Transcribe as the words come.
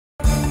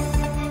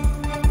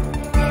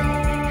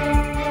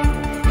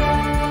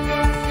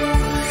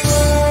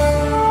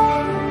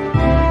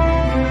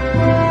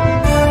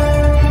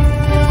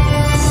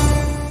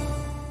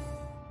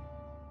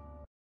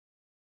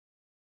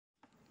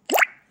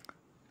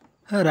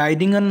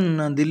Riding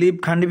on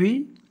Dilip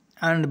Khandvi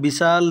and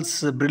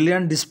Vishal's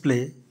brilliant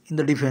display in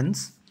the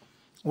defense,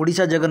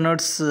 Odisha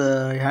Juggernauts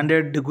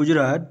handed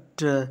Gujarat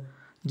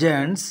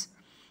Giants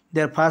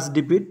their first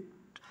defeat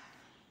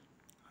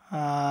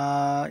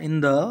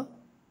in the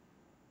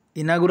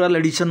inaugural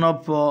edition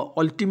of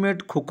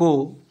Ultimate Kho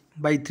Kho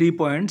by 3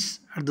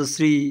 points at the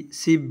Sri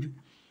Shiv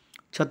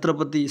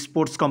Chhatrapati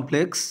Sports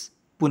Complex,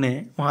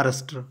 Pune,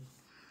 Maharashtra.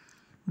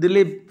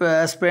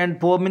 Dilip spent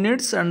 4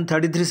 minutes and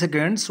 33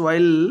 seconds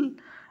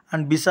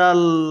and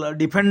Vishal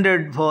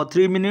defended for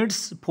 3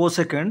 minutes 4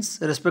 seconds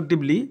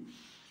respectively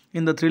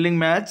in the thrilling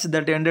match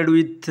that ended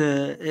with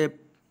a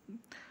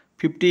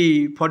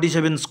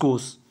 50-47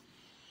 scores.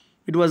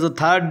 It was the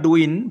third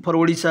win for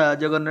Odisha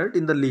Juggernaut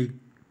in the league.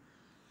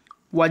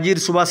 Wazir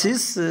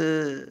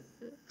Subhasis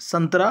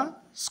Santra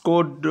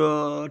scored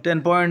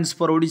 10 points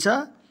for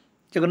Odisha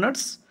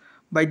Juggernauts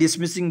by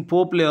dismissing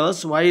 4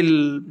 players,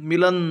 while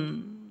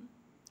Milan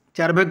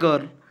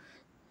Charbekar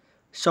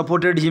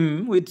supported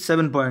him with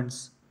 7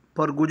 points.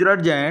 For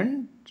Gujarat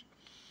Giants,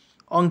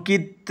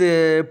 Ankit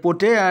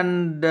Pote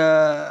and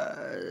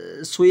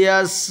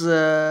Suyas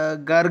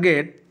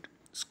Garget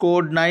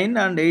scored 9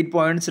 and 8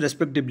 points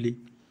respectively.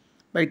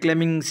 By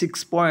claiming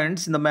 6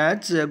 points in the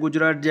match,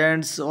 Gujarat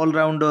Giants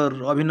all-rounder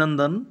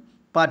Abhinandan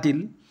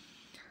Patil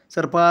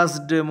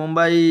surpassed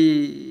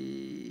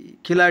Mumbai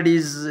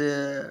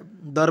Khiladis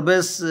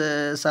Darbesh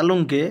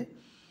Salunke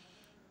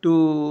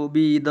to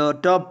be the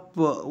top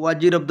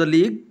Wazir of the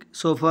league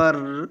so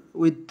far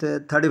with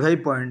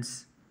 35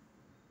 points.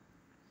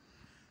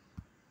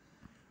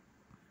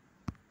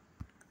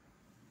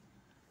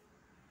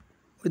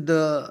 With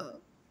the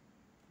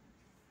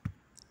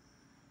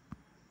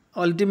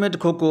Ultimate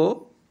Kho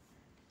Kho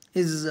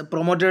is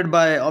promoted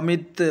by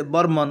Amit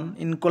Burman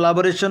in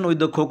collaboration with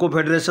the Kho Kho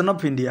Federation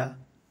of India.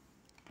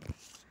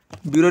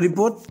 Bureau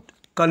Report,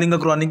 Kalinga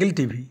Chronicle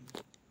TV.